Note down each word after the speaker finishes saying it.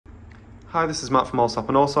Hi, this is Matt from Allsopp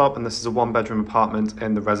Allsopp, and this is a one-bedroom apartment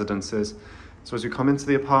in the residences. So as we come into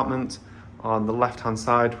the apartment, on the left-hand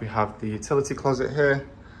side, we have the utility closet here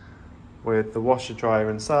with the washer dryer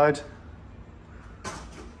inside.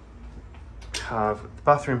 We have the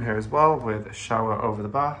bathroom here as well with a shower over the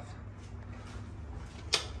bath.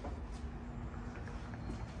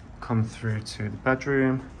 Come through to the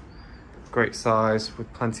bedroom, great size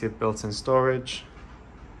with plenty of built-in storage.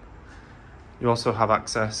 You also have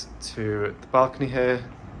access to the balcony here,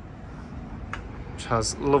 which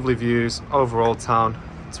has lovely views over Old Town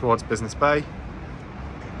towards Business Bay.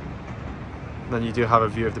 And then you do have a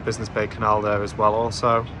view of the Business Bay Canal there as well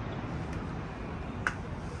also.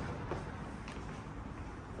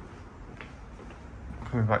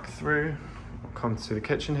 Coming back through, we'll come to the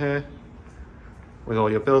kitchen here with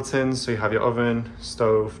all your built-ins. So you have your oven,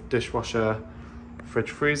 stove, dishwasher,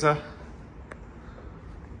 fridge, freezer.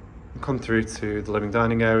 Come through to the living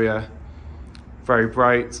dining area, very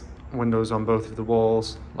bright, windows on both of the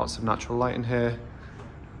walls, lots of natural light in here.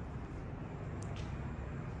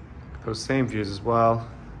 Those same views as well,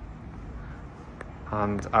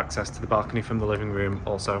 and access to the balcony from the living room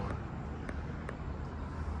also.